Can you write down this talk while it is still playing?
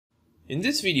In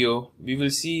this video, we will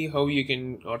see how you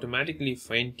can automatically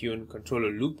fine-tune controller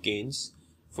loop gains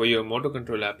for your motor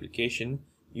control application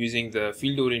using the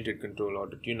Field Oriented Control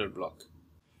Autotuner block.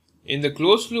 In the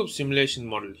closed loop simulation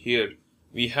model here,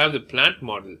 we have the plant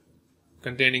model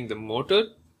containing the motor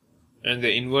and the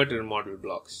inverter model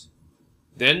blocks.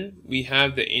 Then we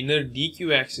have the inner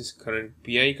DQ axis current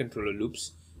PI controller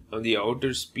loops and the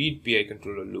outer speed PI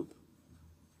controller loop.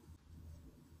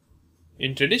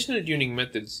 In traditional tuning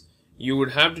methods, you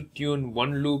would have to tune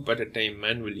one loop at a time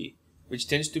manually, which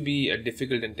tends to be a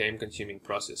difficult and time-consuming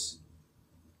process.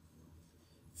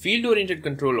 Field-Oriented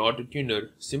Control Autotuner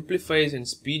simplifies and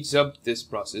speeds up this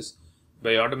process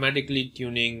by automatically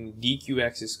tuning DQ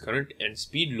axis current and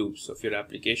speed loops of your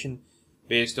application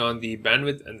based on the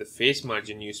bandwidth and the phase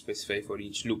margin you specify for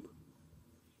each loop.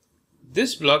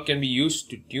 This block can be used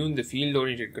to tune the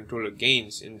field-oriented controller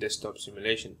gains in desktop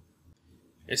simulation.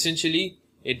 Essentially,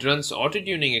 it runs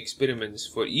auto-tuning experiments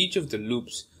for each of the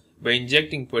loops by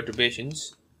injecting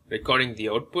perturbations, recording the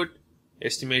output,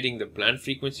 estimating the plant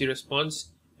frequency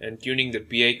response, and tuning the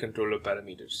PI controller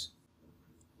parameters.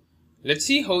 Let's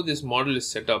see how this model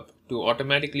is set up to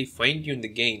automatically fine-tune the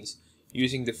gains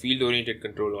using the Field-Oriented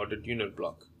Control Autotuner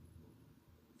block.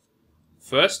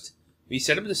 First, we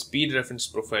set up the speed reference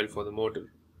profile for the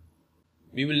motor.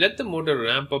 We will let the motor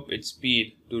ramp up its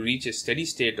speed to reach a steady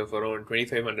state of around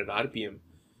 2500 RPM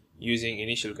using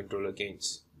initial controller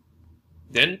gains.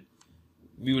 Then,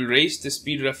 we will raise the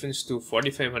speed reference to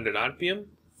 4500 RPM,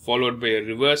 followed by a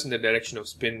reverse in the direction of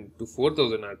spin to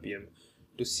 4000 RPM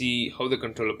to see how the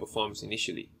controller performs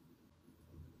initially.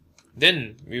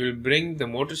 Then, we will bring the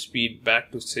motor speed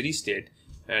back to steady state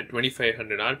at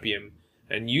 2500 RPM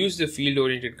and use the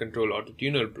Field-Oriented Control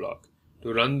Autotuner block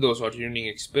to run those auto-tuning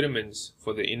experiments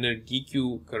for the inner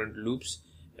DQ current loops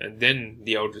and then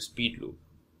the outer speed loop.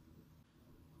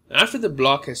 After the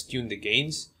block has tuned the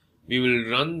gains, we will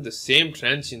run the same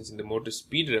transients in the motor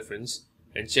speed reference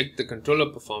and check the controller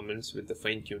performance with the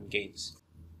fine-tuned gains.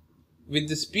 With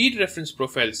the speed reference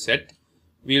profile set,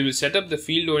 we will set up the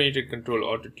Field-Oriented Control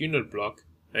Autotuner block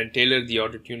and tailor the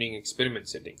auto-tuning experiment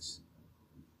settings.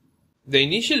 The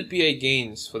initial PI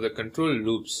gains for the control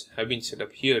loops have been set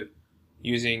up here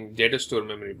using data store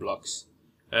memory blocks,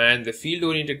 and the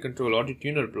Field-Oriented Control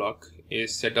Autotuner block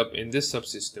is set up in this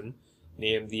subsystem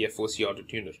named the FOC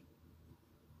Autotuner.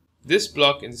 This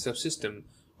block in the subsystem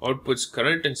outputs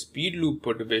current and speed loop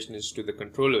perturbations to the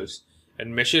controllers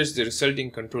and measures the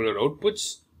resulting controller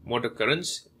outputs, motor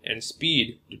currents, and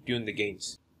speed to tune the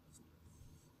gains.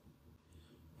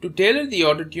 To tailor the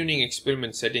auto-tuning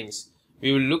experiment settings,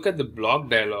 we will look at the block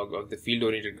dialog of the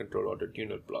Field-Oriented Control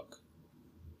Autotuner block.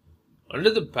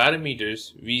 Under the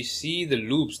parameters, we see the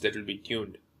loops that will be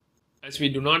tuned. As we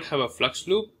do not have a flux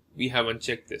loop, we have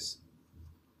unchecked this.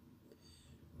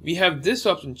 We have this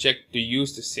option checked to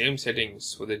use the same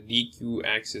settings for the DQ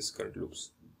axis current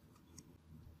loops.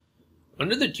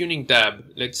 Under the Tuning tab,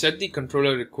 let's set the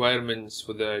controller requirements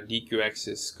for the DQ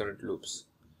axis current loops.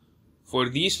 For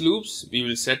these loops, we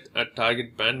will set a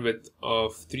target bandwidth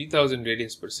of 3000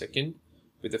 radians per second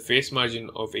with a phase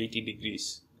margin of 80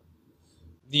 degrees.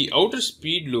 The outer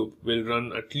speed loop will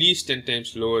run at least 10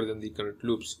 times lower than the current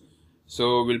loops,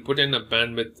 so we'll put in a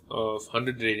bandwidth of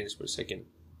 100 radians per second.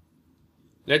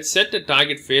 Let's set a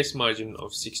target phase margin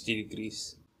of 60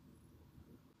 degrees.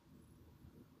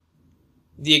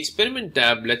 The Experiment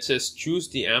tab lets us choose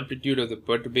the amplitude of the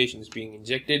perturbations being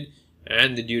injected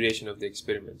and the duration of the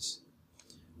experiments.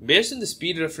 Based on the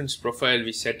speed reference profile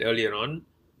we set earlier on,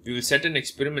 we will set an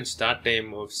experiment start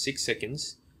time of 6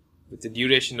 seconds with the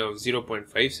duration of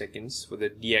 0.5 seconds for the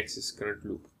D-axis current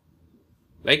loop.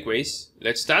 Likewise,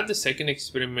 let's start the second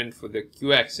experiment for the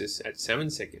Q-axis at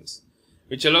 7 seconds,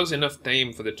 which allows enough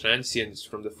time for the transients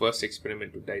from the first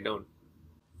experiment to die down.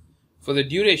 For the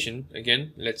duration,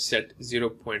 again, let's set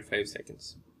 0.5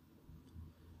 seconds.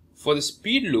 For the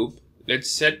speed loop, let's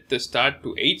set the start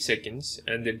to 8 seconds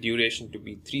and the duration to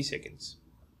be 3 seconds.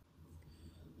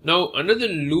 Now, under the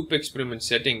loop experiment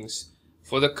settings,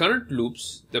 for the current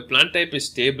loops, the plant type is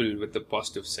stable with the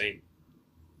positive sign.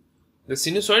 The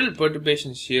sinusoidal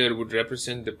perturbations here would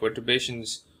represent the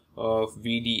perturbations of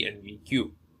VD and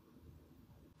VQ.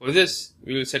 For this,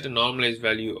 we will set a normalized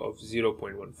value of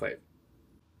 0.15.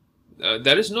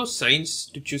 There is no science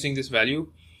to choosing this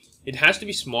value. It has to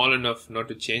be small enough not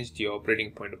to change the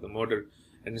operating point of the motor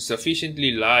and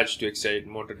sufficiently large to excite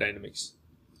motor dynamics.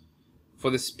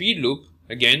 For the speed loop,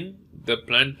 again, the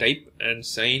plant type and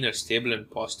sign are stable and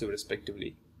positive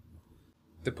respectively.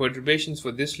 The perturbations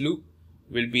for this loop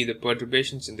will be the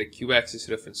perturbations in the Q-axis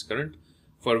reference current,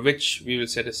 for which we will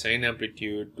set a sign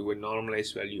amplitude to a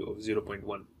normalized value of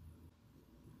 0.1.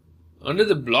 Under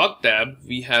the Block tab,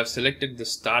 we have selected the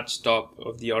start-stop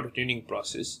of the auto-tuning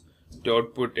process to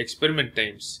output experiment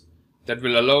times that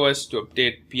will allow us to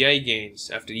update PI gains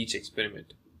after each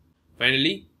experiment.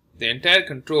 Finally, the entire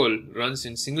control runs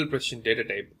in single precision data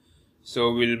type,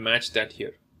 so we'll match that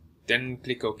here. Then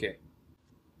click OK.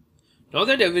 Now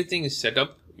that everything is set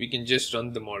up, we can just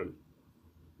run the model.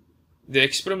 The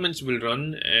experiments will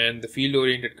run and the Field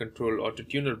Oriented Control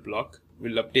Autotuner block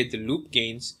will update the loop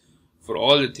gains for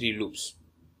all the 3 loops.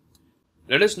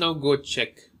 Let us now go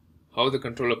check how the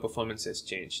controller performance has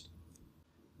changed.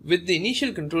 With the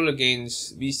initial controller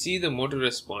gains, we see the motor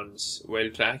response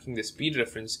while tracking the speed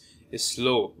reference is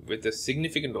slow with a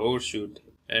significant overshoot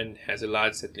and has a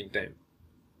large settling time.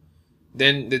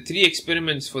 Then the 3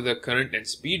 experiments for the current and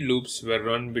speed loops were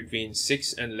run between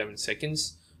 6 and 11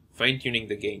 seconds, fine-tuning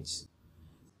the gains.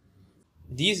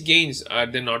 These gains are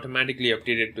then automatically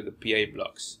updated to the PI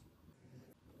blocks.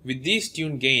 With these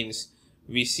tuned gains,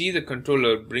 we see the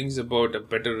controller brings about a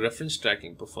better reference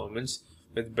tracking performance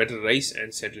with better rise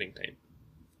and settling time.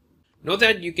 Note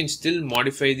that you can still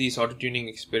modify these auto-tuning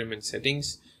experiment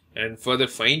settings and further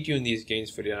fine-tune these gains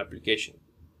for your application.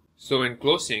 So in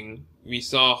closing, we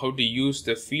saw how to use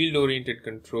the Field Oriented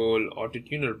Control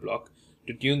Autotuner block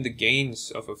to tune the gains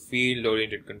of a Field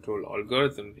Oriented Control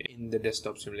algorithm in the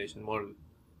desktop simulation model.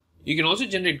 You can also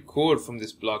generate code from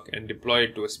this block and deploy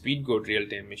it to a speed-goat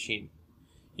real-time machine.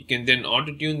 You can then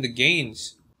auto-tune the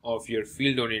gains of your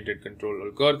Field Oriented Control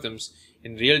algorithms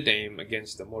in real time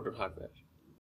against the motor hardware.